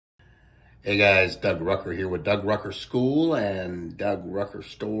Hey guys, Doug Rucker here with Doug Rucker School and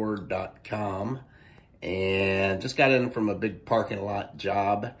DougRuckerStore.com, and just got in from a big parking lot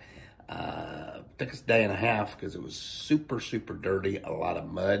job. Took us a day and a half because it was super dirty, a lot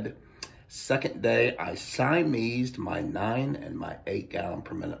of mud. Second day, I Siamesed my 9 and my 8 gallon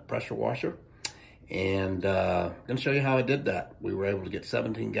per minute pressure washer, and I'm going to show you how I did that. We were able to get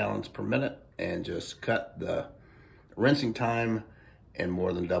 17 gallons per minute and just cut the rinsing time and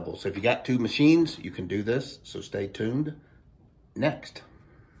more than double. So if you got two machines, you can do this. So stay tuned. Next.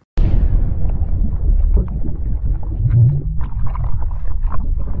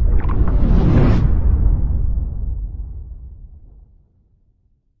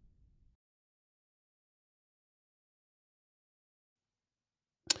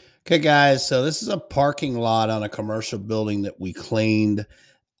 Okay, guys, so this is a parking lot on a commercial building that we cleaned.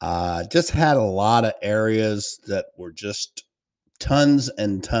 Just had a lot of areas that were just tons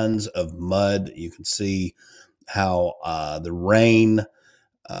and tons of mud. You can see how the rain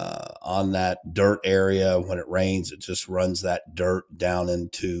on that dirt area, when it rains, it just runs that dirt down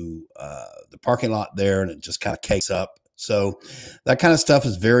into the parking lot there, and it just kind of cakes up. So that kind of stuff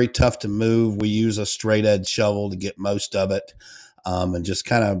is very tough to move. We use a straight edge shovel to get most of it. And just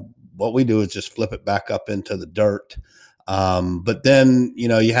kind of what we do is just flip it back up into the dirt. But then, you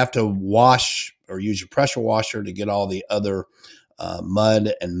know, you have to wash or use your pressure washer to get all the other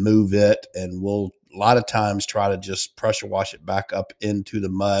mud and move it. And we'll a lot of times try to just pressure wash it back up into the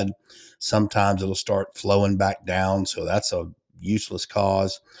mud. Sometimes it'll start flowing back down. So that's a useless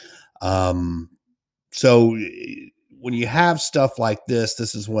cause. So when you have stuff like this,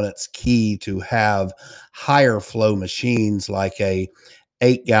 this is when it's key to have higher flow machines like a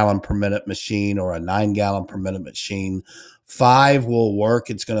 8 gallon per minute machine or a 9 gallon per minute machine. 5 will work.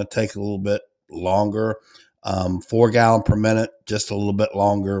 It's going to take a little bit longer. 4 gallon per minute, just a little bit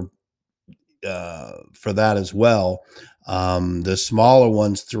longer for that as well. The smaller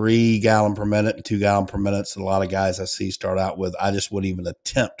ones, 3 gallon per minute and 2 gallon per minute. A lot of guys I see start out with. I just wouldn't even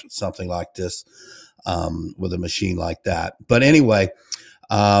attempt something like this with a machine like that. But anyway,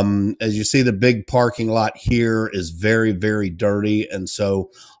 as you see, the big parking lot here is very dirty. And so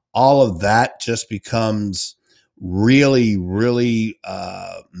all of that just becomes really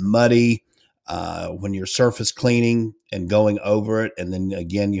muddy when you're surface cleaning and going over it. And then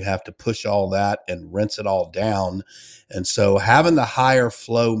again, you have to push all that and rinse it all down. And so having the higher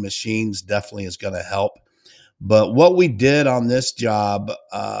flow machines definitely is going to help. But what we did on this job,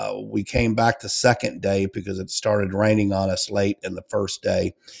 we came back the second day because it started raining on us late in the first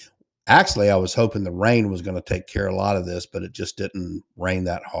day. Actually, I was hoping the rain was going to take care of a lot of this, but it just didn't rain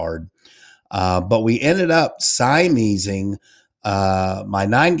that hard. But we ended up Siamesing my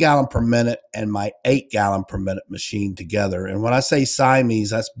 9 gallon per minute and my 8 gallon per minute machine together. And when I say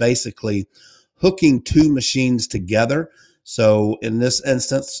Siamese, that's basically hooking two machines together. So in this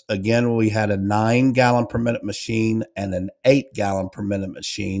instance, again, we had a 9 gallon per minute machine and an 8 gallon per minute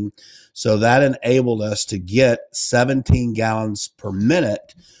machine. So that enabled us to get 17 gallons per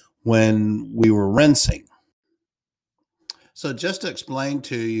minute when we were rinsing. So just to explain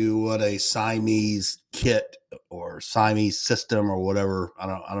to you what a Siamese kit or Siamese system or whatever, I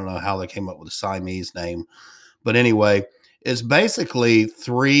don't know how they came up with a Siamese name, but anyway, it's basically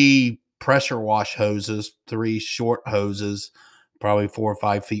 3 pressure wash hoses, 3 short hoses, probably 4 or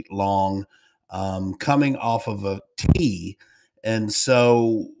 5 feet long, coming off of a T. And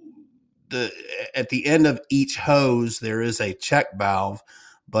so at the end of each hose, there is a check valve,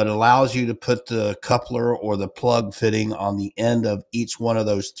 but allows you to put the coupler or the plug fitting on the end of each one of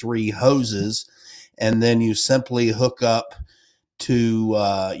those 3 hoses. And then you simply hook up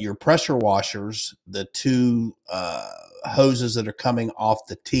to your pressure washers, the 2 hoses that are coming off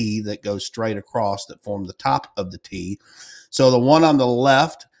the T that go straight across that form the top of the T. So the one on the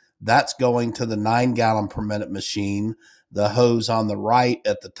left, that's going to the 9 gallon per minute machine. The hose on the right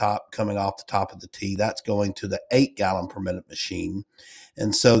at the top, coming off the top of the T, that's going to the 8 gallon per minute machine.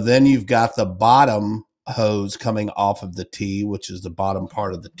 And so then you've got the bottom hose coming off of the T, which is the bottom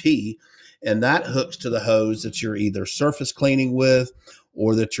part of the T. And that hooks to the hose that you're either surface cleaning with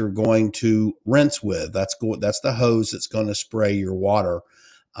or that you're going to rinse with. That's the hose that's going to spray your water.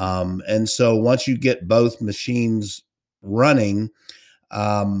 And so once you get both machines running,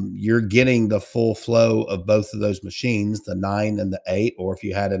 you're getting the full flow of both of those machines, the 9 and the 8, or if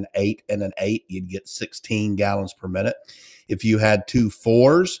you had an 8 and an 8, you'd get 16 gallons per minute. If you had 2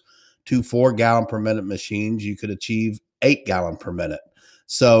 4s, 2 4 gallon per minute machines, you could achieve 8 gallon per minute.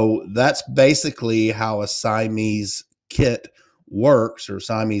 So that's basically how a Siamese kit works, or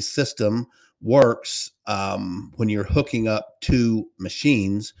Siamese system works when you're hooking up 2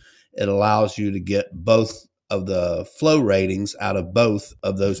 machines. it allows you to get both of the flow ratings out of both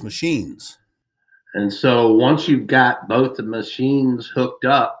of those machines. And so once you've got both the machines hooked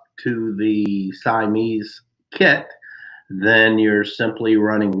up to the Siamese kit, then you're simply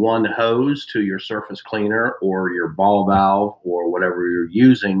running one hose to your surface cleaner or your ball valve or whatever you're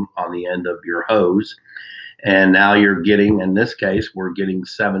using on the end of your hose. And now you're getting, in this case, we're getting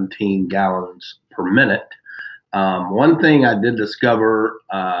 17 gallons per minute. One thing I did discover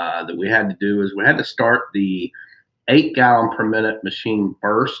that we had to do is we had to start the 8 gallon per minute machine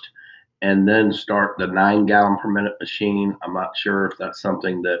first and then start the 9 gallon per minute machine. I'm not sure if that's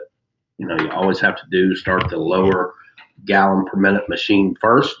something that, you know, you always have to do, start the lower gallon per minute machine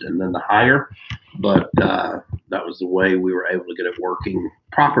first and then the higher, but that was the way we were able to get it working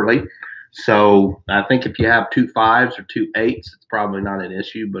properly. So I think if you have 2 5s or 2 8s, it's probably not an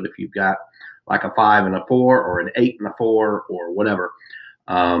issue, but if you've got like a 5 and a 4 or an 8 and a 4 or whatever,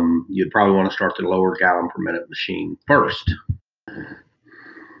 you'd probably want to start the lower gallon per minute machine first.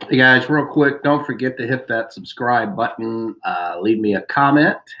 Hey guys, real quick, don't forget to hit that subscribe button, leave me a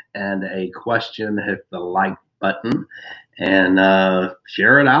comment and a question, hit the like button, and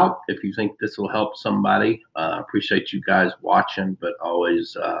share it out if you think this will help somebody. Appreciate you guys watching, but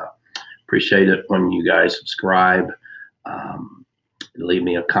always appreciate it when you guys subscribe, leave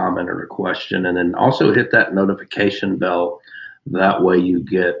me a comment or a question, and then also hit that notification bell. That way you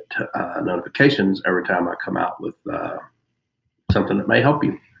get notifications every time I come out with something that may help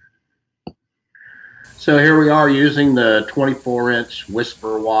you. So here we are using the 24-inch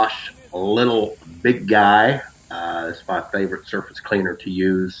Whisper Wash Little Big Guy. It's my favorite surface cleaner to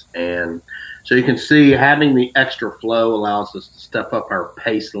use. And so you can see having the extra flow allows us to step up our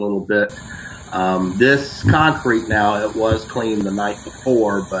pace a little bit. This concrete now, it was cleaned the night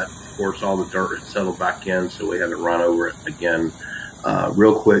before, but of course all the dirt had settled back in, so we had to run over it again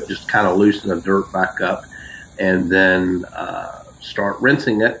real quick, just kind of loosen the dirt back up and then start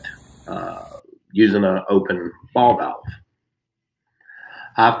rinsing it using an open ball valve.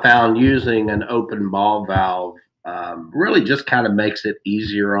 I found using an open ball valve really just kind of makes it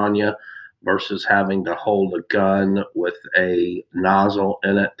easier on you versus having to hold a gun with a nozzle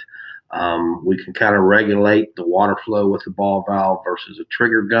in it. We can kind of regulate the water flow with the ball valve versus a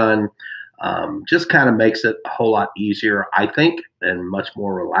trigger gun. Just kind of makes it a whole lot easier, I think, and much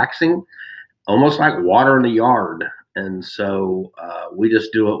more relaxing, almost like water in the yard. And so we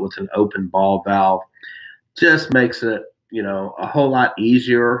just do it with an open ball valve. Just makes it, you know, a whole lot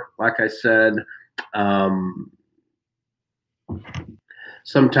easier. Like I said,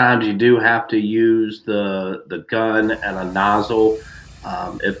 sometimes you do have to use the gun and a nozzle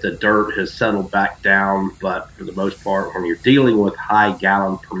if the dirt has settled back down. But for the most part, when you're dealing with high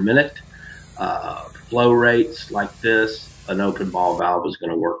gallon per minute flow rates like this, an open ball valve is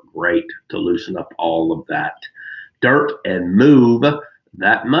going to work great to loosen up all of that dirt and move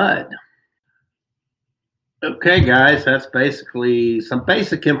that mud. Okay, guys, that's basically some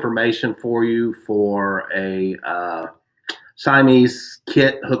basic information for you for a Siamese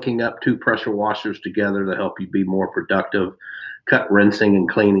kit hooking up 2 pressure washers together to help you be more productive, cut rinsing and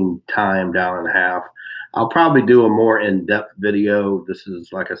cleaning time down in half. I'll probably do a more in-depth video. This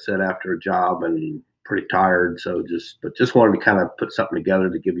is, like I said, after a job and pretty tired, so just wanted to kind of put something together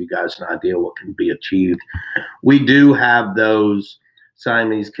to give you guys an idea what can be achieved. We do have those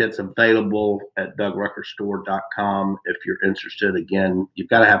Siamese kits available at DougRuckerStore.com if you're interested. Again, you've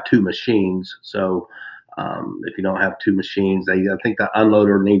got to have 2 machines. So if you don't have 2 machines, I think the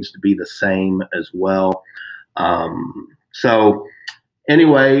unloader needs to be the same as well. So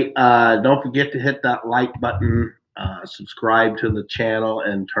anyway, don't forget to hit that like button, subscribe to the channel,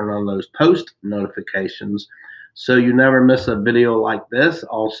 and turn on those post notifications so you never miss a video like this.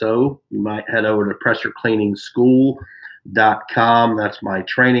 Also, you might head over to pressurecleaningschool.com. That's my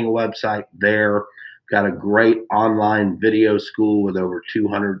training website there. Got a great online video school with over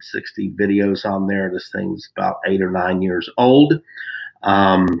 260 videos on there. This thing's about 8 or 9 years old.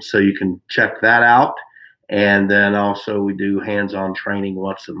 So you can check that out. And then also we do hands-on training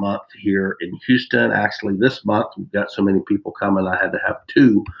once a month here in Houston. Actually, this month we've got so many people coming, I had to have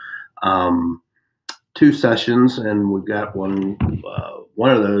two sessions, and we've got one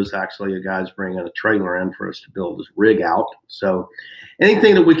of those, actually, a guy's bringing a trailer in for us to build his rig out. So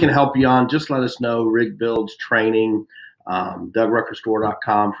anything that we can help you on, just let us know. Rig builds, training,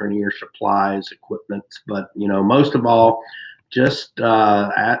 DougRuckerStore.com for any of your supplies, equipment. But, you know, most of all, just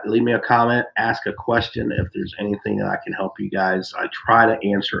leave me a comment, ask a question if there's anything that I can help you guys. I try to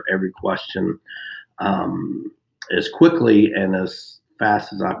answer every question as quickly and as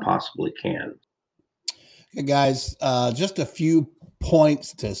fast as I possibly can. Okay, guys, just a few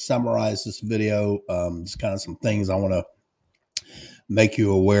points to summarize this video. Just kind of some things I want to make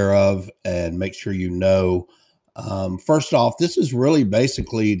you aware of and make sure you know. First off, this is really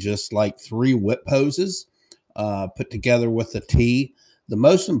basically just like 3 whip hoses put together with a T. The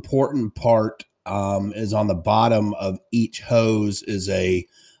most important part is on the bottom of each hose is a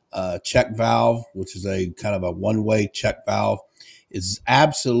check valve, which is a kind of a one-way check valve. It's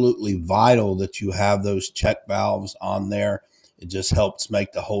absolutely vital that you have those check valves on there. It just helps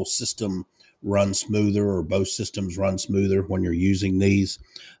make the whole system run smoother, or both systems run smoother when you're using these.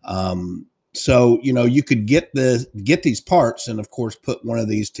 So, you know, you could get these parts and, of course, put one of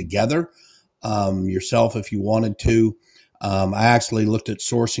these together yourself if you wanted to. I actually looked at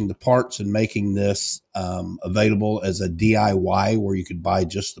sourcing the parts and making this available as a DIY, where you could buy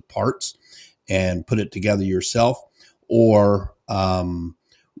just the parts and put it together yourself. Or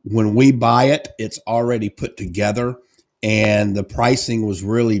when we buy it, it's already put together, and the pricing was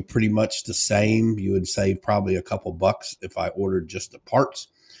really pretty much the same. You would save probably a couple bucks if I ordered just the parts.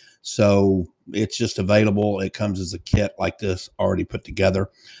 So it's just available. It comes as a kit like this, already put together.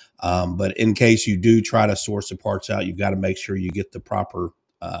 But in case you do try to source the parts out, you've got to make sure you get the proper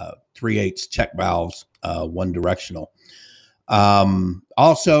 3/8 check valves, one directional.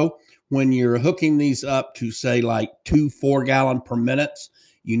 Also, when you're hooking these up to, say, like 2 4-gallon per minute,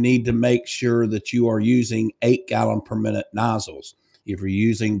 you need to make sure that you are using 8-gallon per minute nozzles. If you're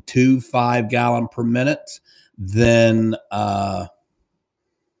using 2 5-gallon per minute, then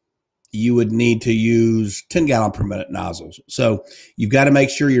you would need to use 10-gallon per minute nozzles. So you've got to make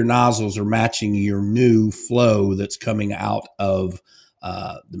sure your nozzles are matching your new flow that's coming out of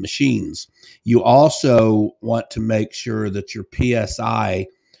the machines. You also want to make sure that your PSI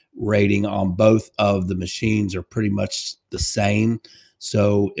rating on both of the machines are pretty much the same.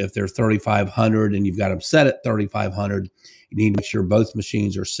 So if they're 3,500 and you've got them set at 3,500, you need to make sure both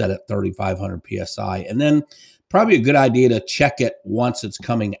machines are set at 3,500 PSI. And then probably a good idea to check it once it's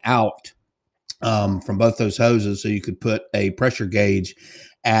coming out from both those hoses. So you could put a pressure gauge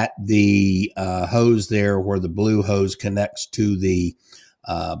at the hose there where the blue hose connects to the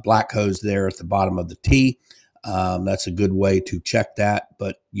black hose there at the bottom of the T. That's a good way to check that.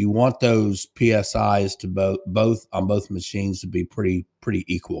 But you want those PSIs to both on both machines to be pretty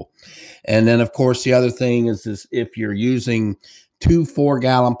equal. And then, of course, the other thing is if you're using 2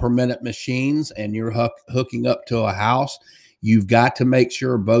 4-gallon per minute machines and you're hooking up to a house, you've got to make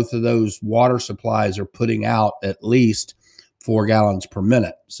sure both of those water supplies are putting out at least 4 gallons per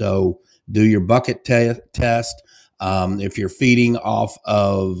minute. So do your bucket test. If you're feeding off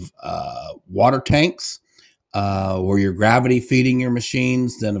of water tanks or you're gravity feeding your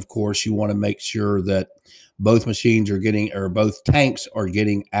machines, then of course you want to make sure that both machines are getting, or both tanks are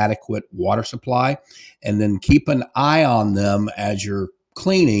getting, adequate water supply. And then keep an eye on them as you're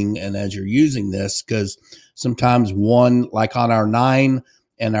cleaning and as you're using this, because sometimes one, like on our 9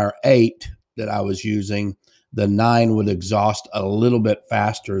 and our 8 that I was using, the 9 would exhaust a little bit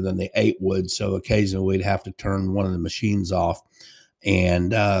faster than the 8 would. So occasionally we'd have to turn one of the machines off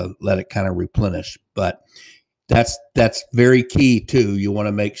and let it kind of replenish. But that's very key too. You want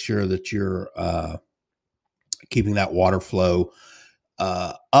to make sure that you're keeping that water flow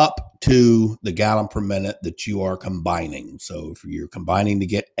up to the gallon per minute that you are combining. So if you're combining to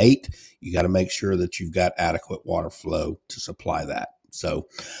get 8, you got to make sure that you've got adequate water flow to supply that. So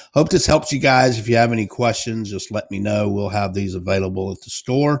hope this helps you guys. If you have any questions, just let me know. We'll have these available at the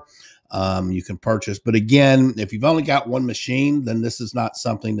store. You can purchase. But again, if you've only got one machine, then this is not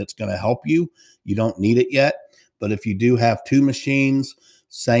something that's going to help you. You don't need it yet. But if you do have 2 machines,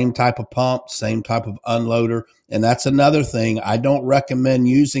 same type of pump, same type of unloader. And that's another thing. I don't recommend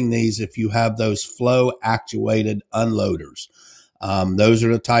using these if you have those flow actuated unloaders. Those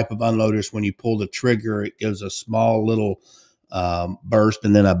are the type of unloaders when you pull the trigger, it gives a small little burst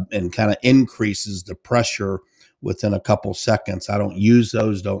and then and kind of increases the pressure within a couple seconds. I don't use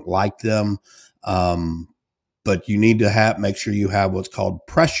those, don't like them. But you need to make sure you have what's called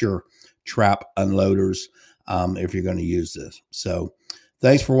pressure trap unloaders if you're going to use this. So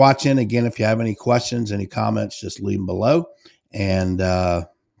thanks for watching. Again, if you have any questions, any comments, just leave them below. And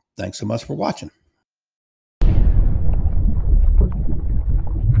thanks so much for watching.